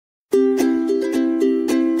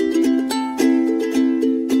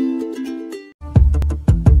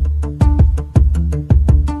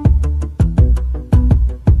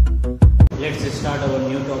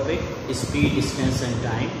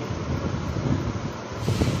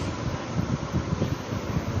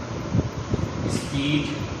speed,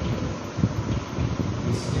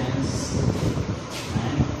 distance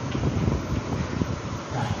and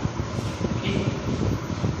time. Okay.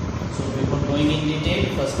 So before going in detail,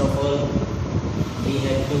 first of all we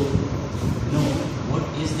have to know what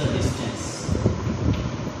is the distance.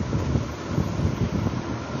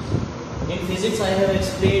 In physics I have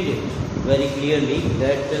explained it very clearly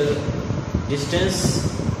that distance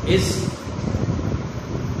is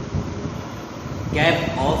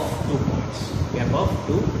gap of 2 points, gap of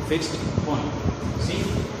 2 fixed points. See,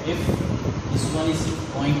 if this one is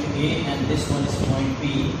point A and this one is point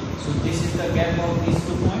B, so this is the gap of these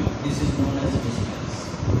 2 points. This is known as distance.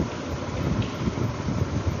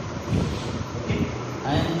 Okay,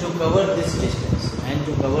 and to cover this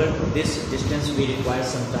distance, we require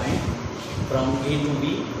some time from A to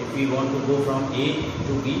B. If we want to go from A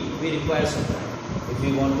to B, we require some time. If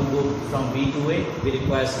we want to go from B to A, we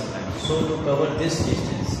require some time. So to cover this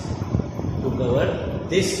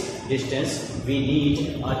distance, we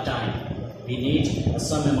need a time. We need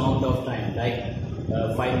some amount of time, like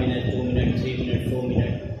 5 minutes, 2 minutes, 3 minutes, 4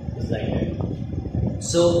 minutes, it's like that.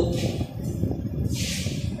 So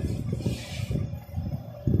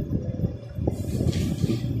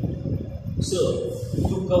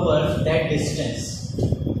to cover that distance,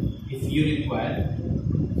 if you require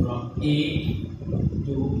from A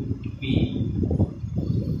to B,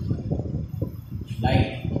 like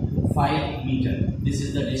 5 meter, this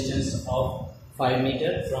is the distance of 5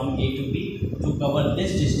 meter from A to B. To cover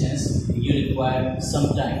this distance, you require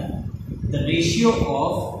some time. The ratio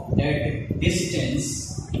of that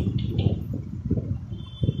distance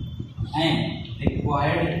and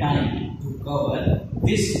required time to cover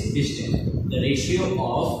this distance, the ratio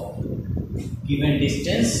of given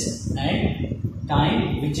distance and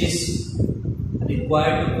time which is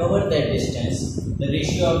required to cover that distance, the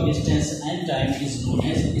ratio of distance and time is known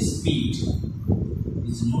as speed.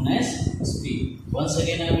 Once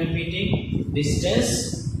again I am repeating,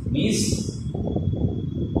 distance means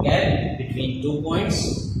gap between 2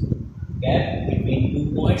 points.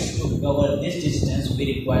 To cover this distance we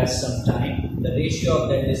require some time. The ratio of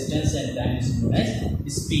that distance and time is known as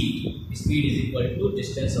speed. Speed is equal to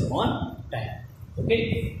distance upon time.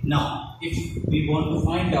 Okay. Now if we want to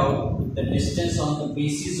find out the distance on the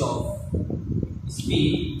basis of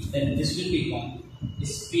speed, then this will become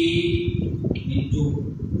speed into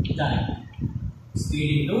time.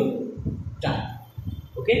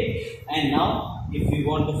 Okay. And now if we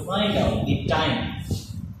want to find out the time,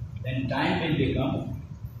 then time will become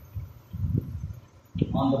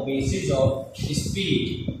on the basis of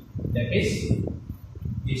speed, that is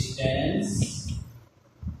distance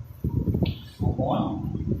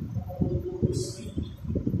upon speed.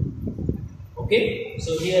 Okay,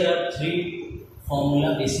 so here are 3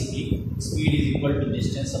 formula basically. Speed is equal to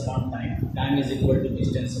distance upon time, time is equal to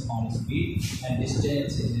distance upon speed, and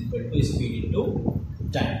distance is equal to speed into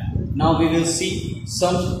time. Now we will see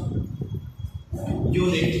some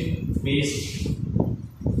unit based.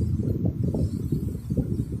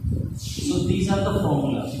 So these are the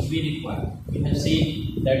formula we require. You have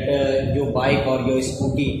seen that your bike or your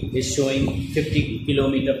scooty is showing 50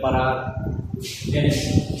 km/h. Then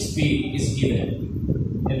speed is given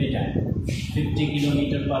every time 50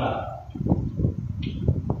 km/h,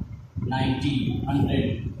 90,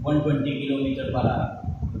 100, 120 km/h.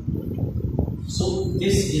 So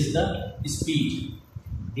this is the speed.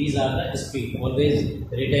 These are the speed, always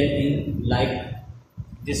written in like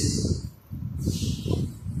this.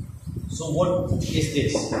 So what is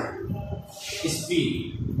this? Speed,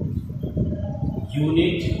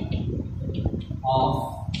 unit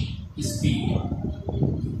of speed.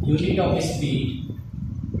 Unit of speed,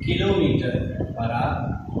 km/h,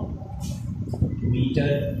 meter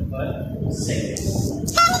per second.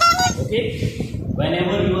 Okay.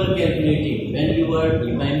 Whenever you are calculating,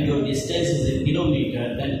 when your distance is in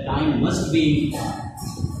kilometer, then time must be in r.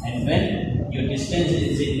 And when your distance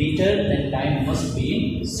is in meter, then time must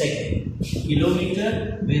be in second.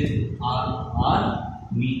 Kilometer with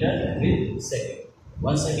r, meter with second.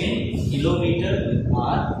 Once again, kilometer with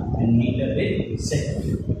r and meter with second.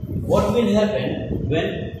 What will happen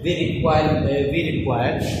when we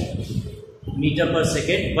require meter per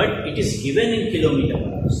second, but it is given in kilometer per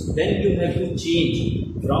hour? Then you have to change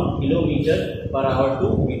from kilometer per hour to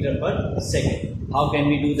meter per second. How can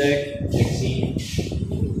we do that? Let's see.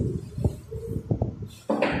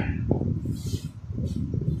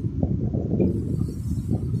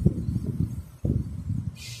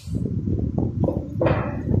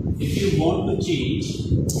 If you want to change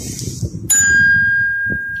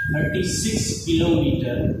 36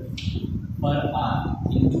 kilometer per hour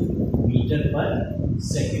into meter per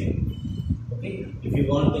second. Okay, if you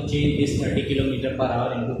want to change this 30 kilometer per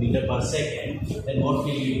hour into meter per second, then what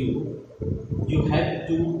will you do? You have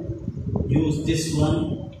to use this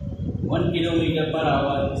one. 1 kilometer per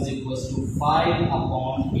hour is equals to 5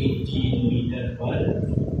 upon 18 meter per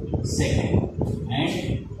second,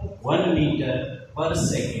 and 1 meter per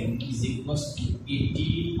second is equals to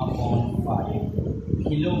 18 upon 5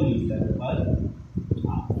 kilometer per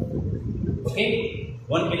hour. Okay,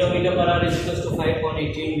 1 kilometer per hour is equals to 5 upon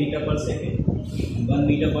 18 meter per second, and 1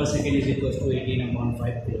 meter per second is equals to 18 upon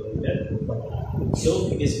 5 kilometer per hour. So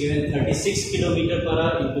it is given 36 kilometer per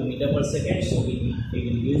hour into meter per second. So we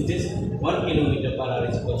will use this. 1 kilometer per hour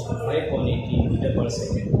is equals to 5 upon 18 meter per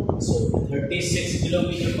second. So 36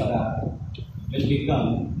 kilometer per hour will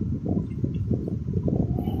become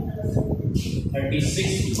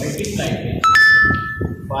 36 multiplied with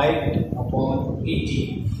 5 upon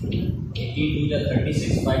 18. 18 to the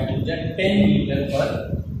 36, 5 to the 10 meter per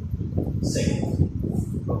second.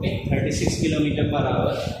 Okay, 36 kilometer per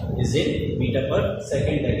hour is in meter per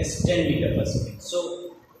second, that is 10 meter per second.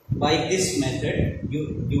 So by this method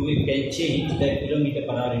you can change the kilometer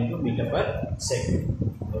per hour into meter per second.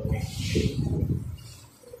 Okay.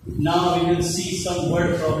 Now we will see some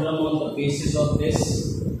word problem on the basis of this.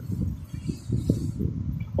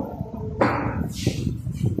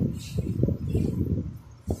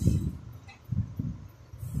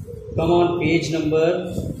 Come on, page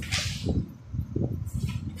number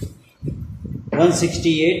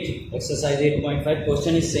 168, exercise 8.5.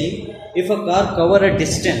 Question is saying, if a car cover a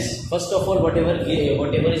distance, first of all, whatever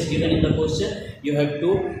is given in the question, you have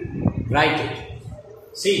to write it.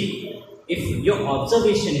 See, if your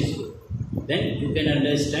observation is good, then you can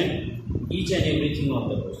understand each and everything of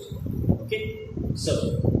the question. Okay,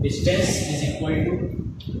 so distance is equal to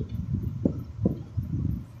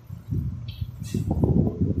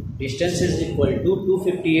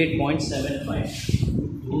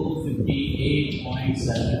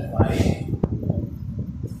 258.75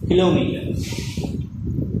 kilometers,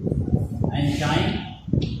 and time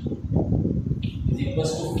is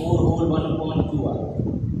equals to 4 whole 1 upon 2 hour.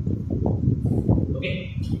 Okay,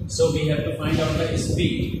 so we have to find out the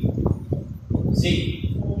speed.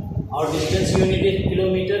 See, our distance unit is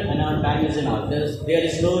kilometer and our time is an hour. There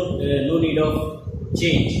is no need of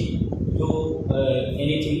change to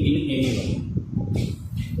anything in anyone.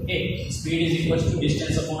 Okay, speed is equals to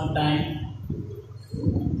distance upon time.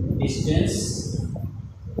 Distance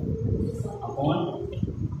upon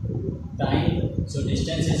time. So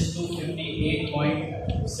distance is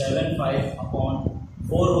 258.75 upon 4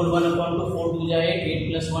 whole 1 upon 2. 4 to 8,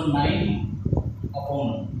 8 plus 1 9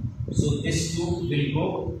 upon. So this 2 will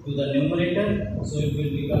go to the numerator. So it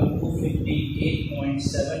will become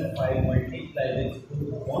 258.75 multiplied with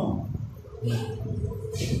 2 upon 9.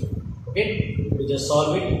 Okay, to just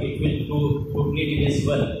solve it, it will totally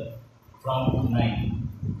divisible from 9.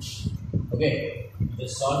 Okay,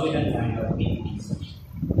 just solve it and find out the answer.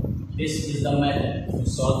 This is the method to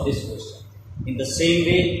solve this question. In the same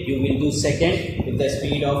way, you will do second with the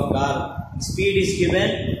speed of car. Speed is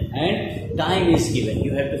given and time is given.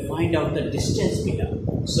 You have to find out the distance beta.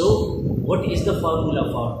 So, what is the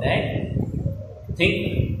formula for that?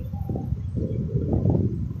 Think.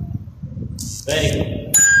 Very good.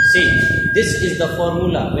 See, this is the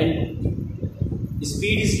formula when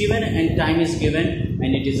speed is given and time is given,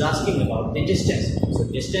 and it is asking about the distance. So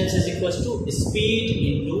distance is equals to speed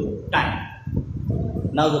into time.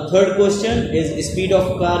 Now the third question is speed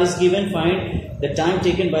of car is given. Find the time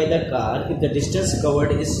taken by the car if the distance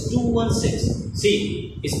covered is 216.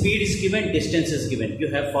 See, speed is given, distance is given. You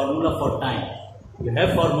have formula for time.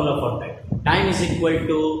 Time is equal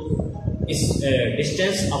to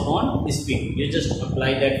distance upon speed. You just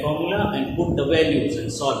apply that formula and put the values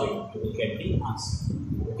and solve it. You will get the answer.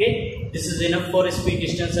 Okay, this is enough for speed,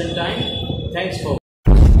 distance and time. Thanks for